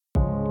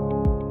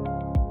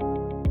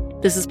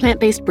This is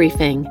Plant-Based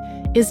Briefing.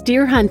 Is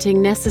deer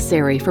hunting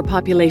necessary for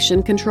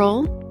population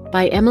control?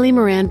 By Emily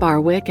Moran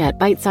Barwick at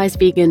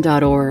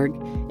bitesizevegan.org.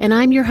 And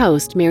I'm your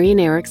host, Marian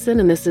Erickson,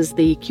 and this is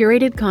the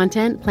curated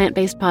content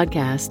plant-based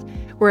podcast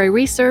where I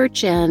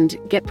research and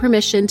get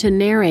permission to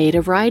narrate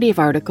a variety of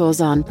articles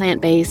on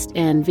plant-based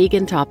and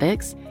vegan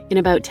topics in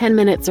about 10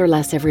 minutes or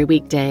less every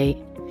weekday.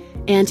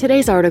 And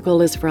today's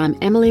article is from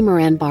Emily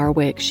Moran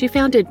Barwick. She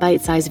founded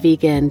Bite Size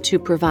Vegan to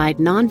provide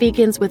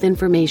non-vegans with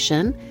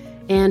information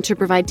and to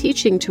provide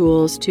teaching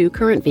tools to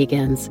current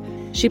vegans.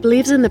 She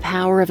believes in the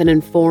power of an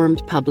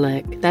informed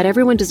public, that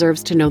everyone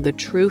deserves to know the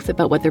truth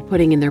about what they're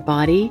putting in their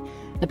body,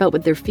 about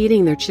what they're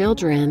feeding their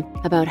children,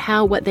 about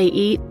how what they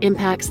eat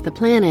impacts the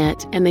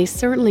planet, and they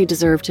certainly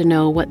deserve to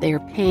know what they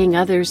are paying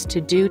others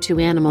to do to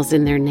animals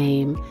in their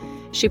name.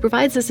 She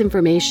provides this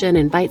information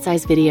in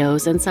bite-sized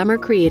videos, and some are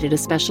created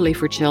especially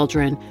for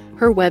children.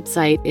 Her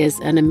website is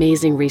an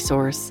amazing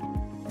resource.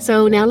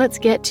 So now let's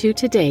get to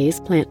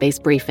today's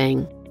plant-based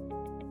briefing.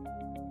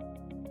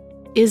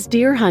 Is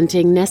deer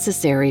hunting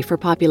necessary for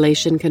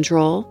population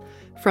control?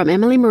 From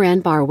Emily Moran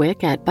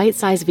Barwick at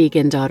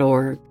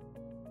bitesizevegan.org.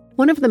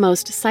 One of the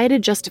most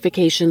cited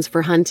justifications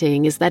for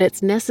hunting is that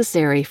it's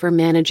necessary for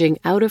managing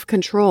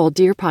out-of-control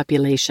deer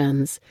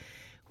populations.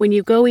 When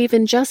you go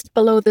even just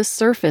below the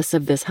surface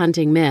of this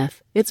hunting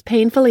myth, it's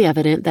painfully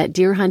evident that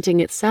deer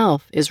hunting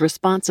itself is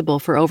responsible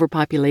for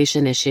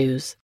overpopulation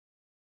issues.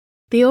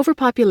 The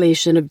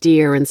overpopulation of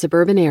deer in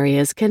suburban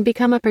areas can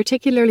become a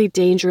particularly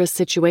dangerous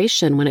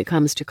situation when it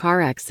comes to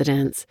car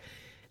accidents.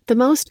 The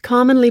most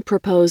commonly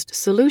proposed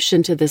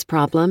solution to this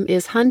problem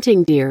is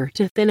hunting deer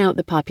to thin out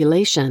the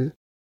population.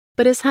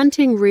 But is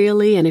hunting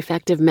really an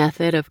effective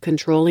method of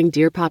controlling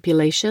deer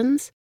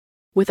populations?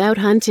 Without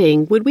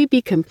hunting, would we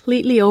be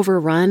completely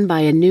overrun by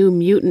a new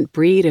mutant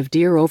breed of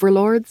deer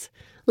overlords?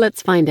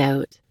 Let's find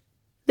out.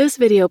 This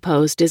video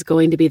post is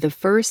going to be the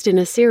first in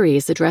a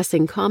series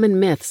addressing common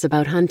myths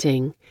about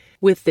hunting.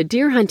 With the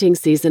deer hunting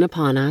season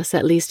upon us,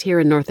 at least here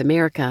in North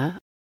America,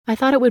 I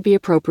thought it would be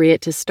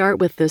appropriate to start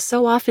with the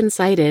so often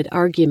cited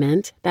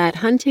argument that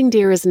hunting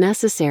deer is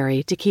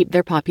necessary to keep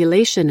their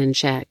population in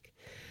check.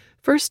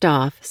 First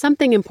off,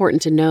 something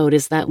important to note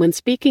is that when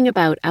speaking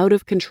about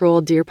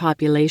out-of-control deer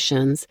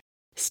populations,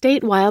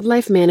 state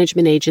wildlife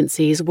management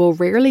agencies will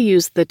rarely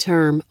use the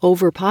term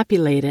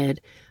overpopulated,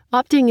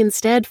 opting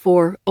instead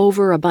for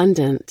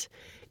overabundant.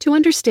 To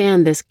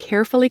understand this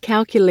carefully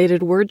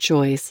calculated word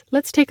choice,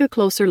 let's take a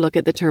closer look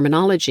at the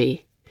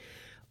terminology.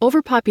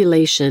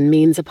 Overpopulation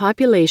means a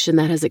population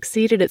that has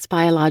exceeded its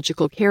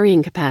biological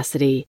carrying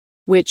capacity,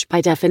 which by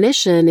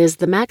definition is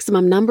the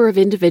maximum number of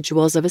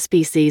individuals of a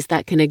species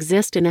that can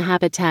exist in a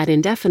habitat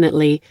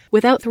indefinitely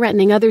without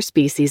threatening other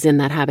species in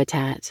that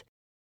habitat.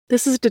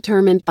 This is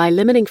determined by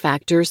limiting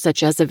factors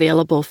such as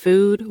available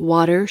food,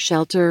 water,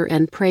 shelter,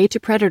 and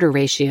prey-to-predator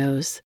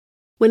ratios.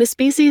 When a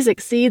species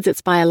exceeds its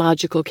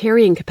biological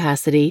carrying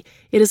capacity,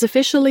 it is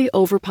officially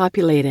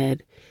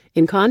overpopulated.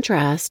 In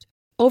contrast,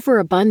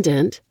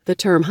 overabundant, the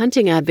term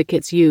hunting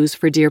advocates use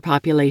for deer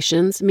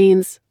populations,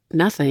 means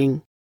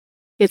nothing.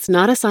 It's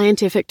not a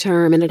scientific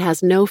term and it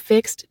has no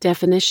fixed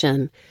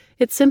definition.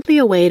 It's simply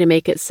a way to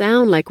make it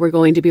sound like we're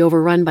going to be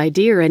overrun by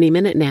deer any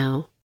minute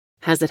now.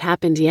 Has it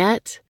happened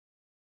yet?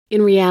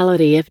 In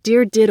reality, if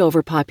deer did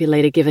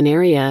overpopulate a given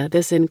area,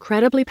 this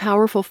incredibly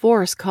powerful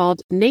force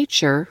called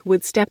nature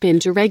would step in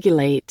to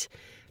regulate.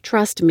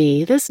 Trust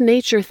me, this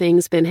nature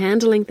thing's been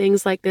handling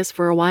things like this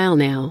for a while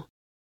now.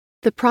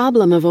 The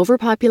problem of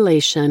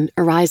overpopulation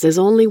arises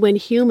only when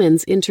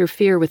humans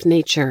interfere with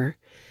nature.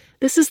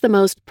 This is the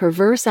most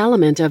perverse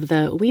element of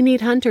the "we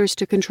need hunters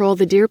to control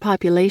the deer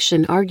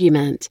population"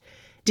 argument.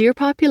 Deer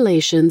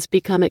populations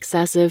become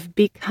excessive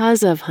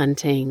because of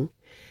hunting.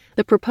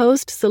 The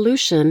proposed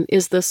solution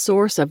is the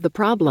source of the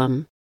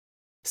problem.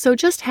 So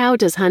just how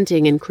does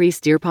hunting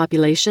increase deer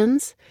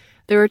populations?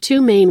 There are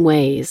two main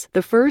ways.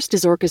 The first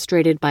is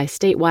orchestrated by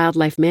state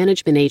wildlife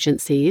management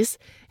agencies,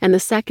 and the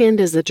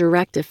second is a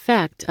direct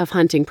effect of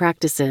hunting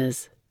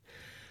practices.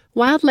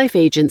 Wildlife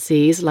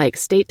agencies, like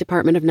State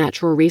Department of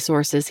Natural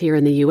Resources here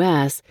in the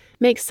U.S.,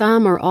 make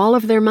some or all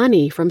of their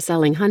money from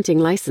selling hunting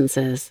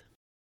licenses.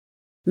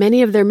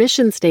 Many of their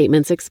mission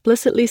statements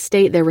explicitly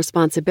state their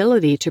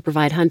responsibility to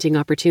provide hunting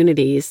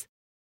opportunities.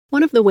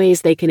 One of the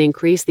ways they can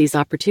increase these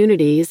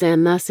opportunities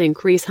and thus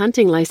increase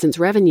hunting license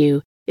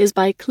revenue is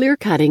by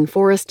clear-cutting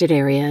forested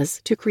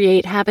areas to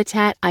create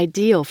habitat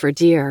ideal for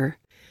deer.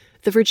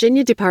 The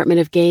Virginia Department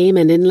of Game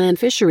and Inland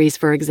Fisheries,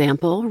 for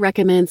example,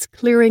 recommends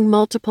clearing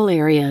multiple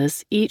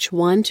areas, each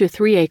 1 to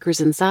 3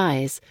 acres in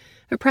size,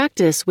 a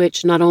practice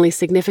which not only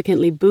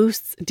significantly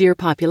boosts deer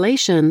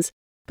populations,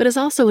 but is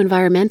also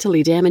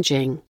environmentally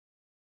damaging.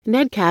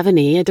 Ned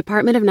Cavaney, a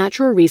Department of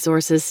Natural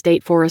Resources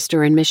state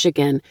forester in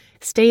Michigan,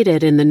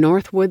 stated in the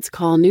Northwoods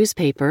Call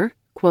newspaper,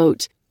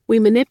 quote, "We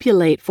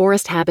manipulate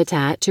forest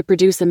habitat to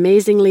produce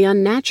amazingly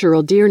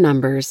unnatural deer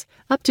numbers,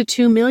 up to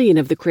 2 million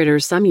of the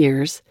critters some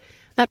years.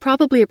 That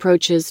probably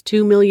approaches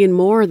 2 million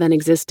more than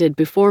existed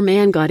before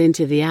man got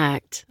into the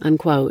act,"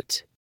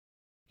 unquote.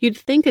 You'd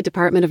think a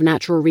Department of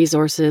Natural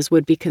Resources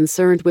would be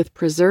concerned with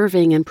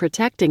preserving and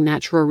protecting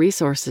natural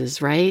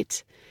resources,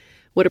 right?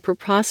 What a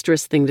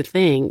preposterous thing to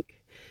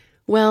think.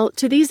 Well,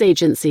 to these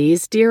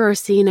agencies, deer are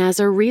seen as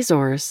a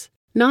resource,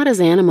 not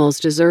as animals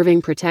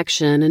deserving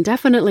protection and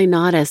definitely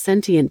not as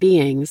sentient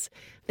beings.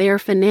 They are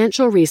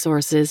financial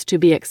resources to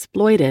be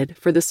exploited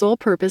for the sole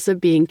purpose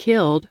of being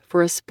killed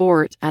for a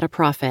sport at a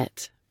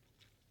profit.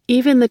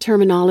 Even the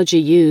terminology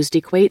used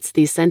equates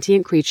these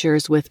sentient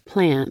creatures with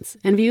plants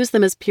and views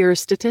them as pure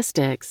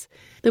statistics.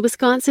 The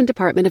Wisconsin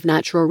Department of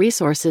Natural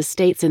Resources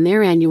states in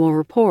their annual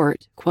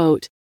report,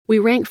 quote, "We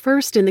rank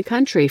first in the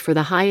country for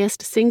the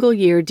highest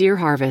single-year deer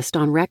harvest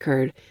on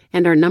record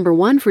and are number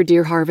one for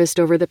deer harvest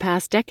over the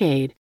past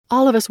decade.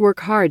 All of us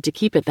work hard to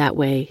keep it that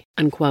way,"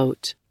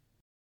 unquote.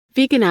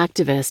 Vegan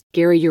activist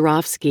Gary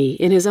Yourofsky,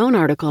 in his own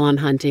article on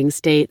hunting,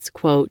 states,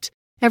 quote,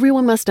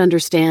 "Everyone must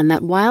understand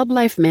that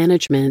wildlife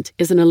management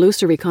is an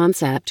illusory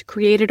concept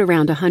created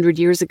around 100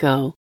 years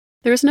ago.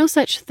 There is no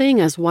such thing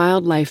as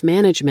wildlife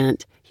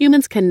management.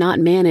 Humans cannot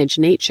manage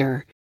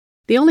nature.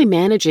 The only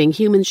managing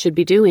humans should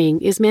be doing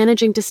is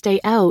managing to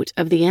stay out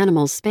of the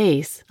animal's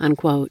space,"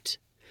 unquote.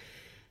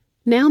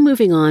 Now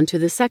moving on to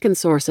the second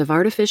source of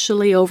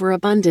artificially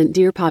overabundant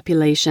deer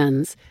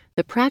populations,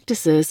 the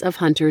practices of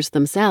hunters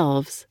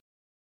themselves.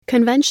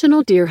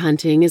 Conventional deer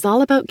hunting is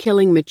all about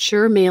killing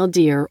mature male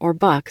deer or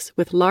bucks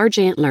with large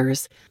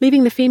antlers,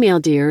 leaving the female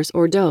deers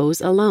or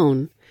does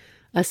alone.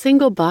 A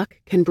single buck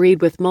can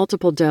breed with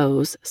multiple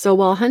does, so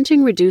while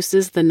hunting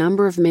reduces the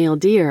number of male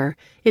deer,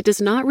 it does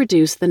not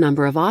reduce the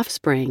number of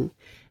offspring.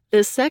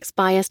 This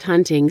sex-biased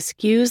hunting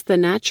skews the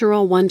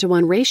natural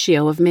 1-to-1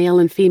 ratio of male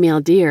and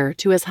female deer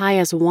to as high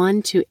as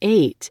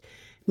 1-to-8,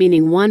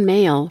 meaning 1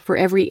 male for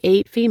every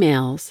 8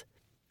 females.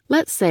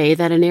 Let's say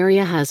that an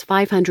area has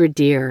 500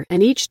 deer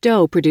and each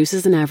doe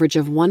produces an average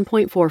of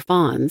 1.4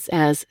 fawns,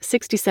 as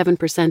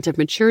 67% of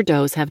mature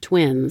does have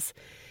twins.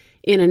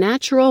 In a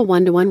natural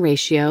 1-to-1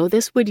 ratio,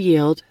 this would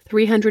yield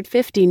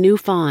 350 new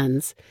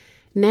fawns.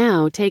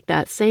 Now take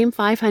that same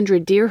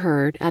 500 deer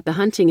herd at the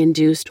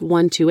hunting-induced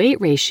 1-to-8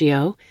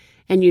 ratio,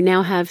 and you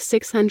now have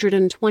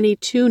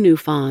 622 new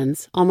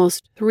fawns,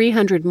 almost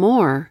 300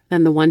 more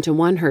than the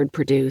 1-to-1 herd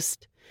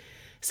produced.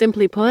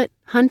 Simply put,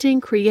 hunting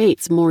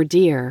creates more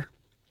deer.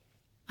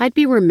 I'd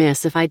be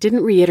remiss if I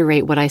didn't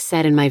reiterate what I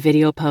said in my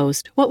video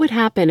post. What would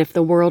happen if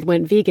the world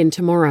went vegan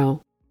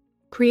tomorrow?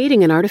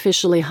 Creating an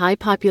artificially high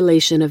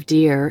population of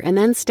deer and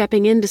then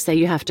stepping in to say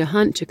you have to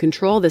hunt to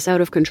control this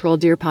out-of-control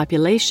deer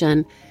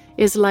population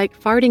is like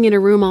farting in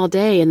a room all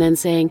day and then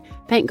saying,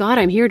 "Thank God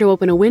I'm here to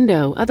open a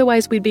window,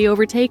 otherwise we'd be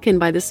overtaken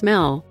by the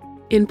smell."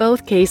 In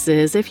both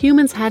cases, if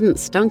humans hadn't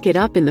stunk it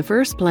up in the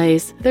first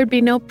place, there'd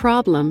be no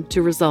problem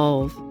to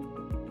resolve.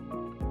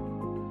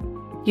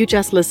 You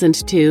just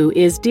listened to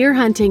Is Deer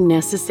Hunting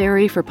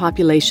Necessary for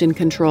Population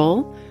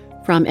Control?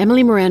 From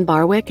Emily Moran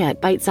Barwick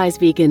at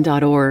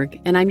bitesizevegan.org,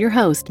 and I'm your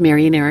host,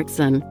 Marian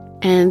Erickson.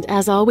 And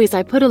as always,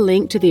 I put a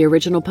link to the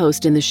original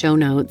post in the show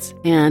notes,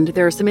 and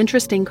there are some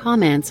interesting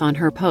comments on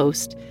her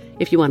post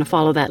if you want to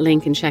follow that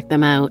link and check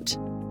them out.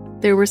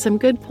 There were some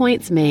good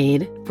points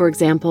made. For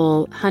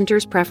example,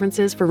 hunters'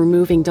 preferences for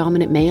removing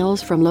dominant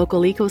males from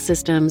local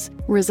ecosystems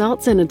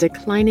results in a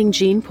declining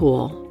gene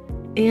pool.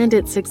 And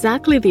it's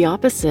exactly the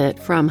opposite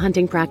from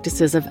hunting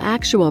practices of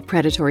actual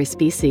predatory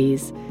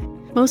species.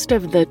 Most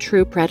of the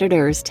true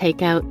predators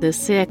take out the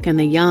sick and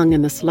the young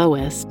and the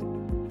slowest.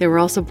 There were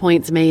also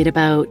points made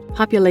about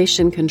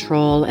population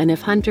control, and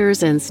if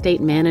hunters and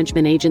state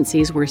management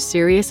agencies were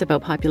serious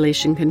about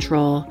population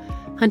control,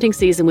 hunting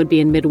season would be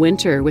in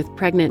midwinter with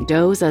pregnant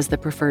does as the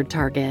preferred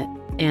target,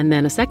 and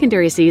then a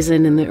secondary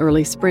season in the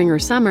early spring or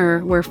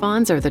summer where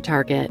fawns are the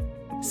target.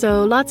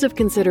 So lots of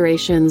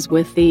considerations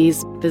with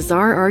these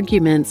bizarre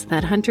arguments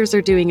that hunters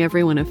are doing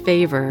everyone a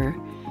favor.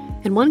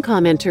 And one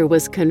commenter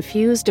was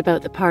confused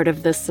about the part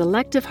of the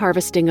selective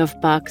harvesting of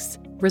bucks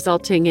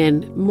resulting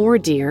in more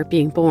deer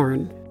being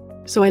born.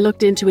 So I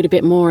looked into it a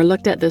bit more,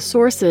 looked at the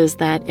sources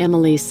that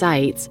Emily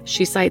cites.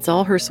 She cites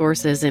all her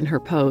sources in her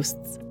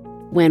posts.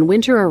 When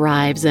winter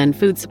arrives and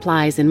food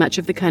supplies in much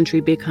of the country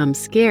become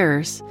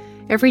scarce,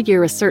 every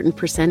year a certain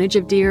percentage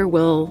of deer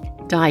will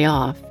die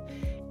off.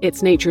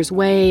 It's nature's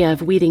way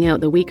of weeding out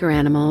the weaker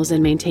animals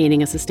and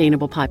maintaining a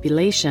sustainable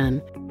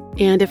population.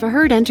 And if a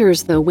herd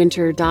enters the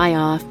winter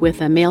die-off with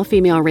a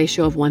male-female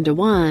ratio of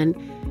 1-to-1,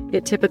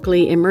 it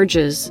typically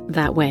emerges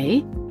that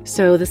way.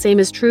 So the same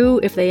is true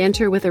if they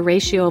enter with a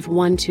ratio of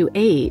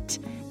 1-to-8.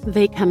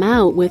 They come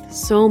out with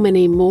so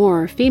many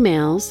more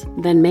females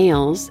than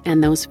males,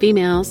 and those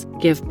females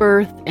give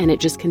birth, and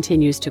it just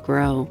continues to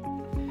grow.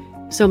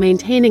 So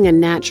maintaining a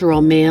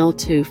natural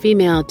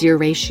male-to-female deer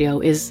ratio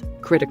is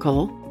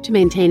critical to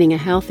maintaining a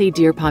healthy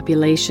deer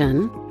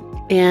population.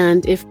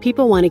 And if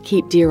people want to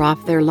keep deer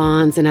off their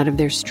lawns and out of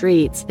their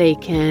streets, they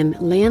can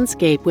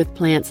landscape with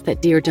plants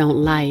that deer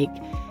don't like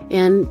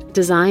and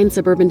design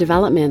suburban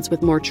developments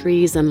with more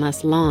trees and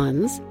less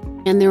lawns.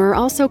 And there are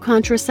also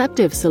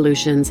contraceptive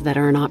solutions that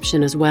are an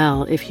option as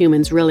well if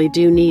humans really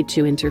do need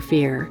to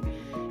interfere.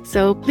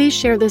 So please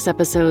share this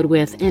episode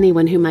with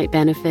anyone who might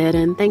benefit,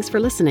 and thanks for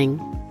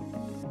listening.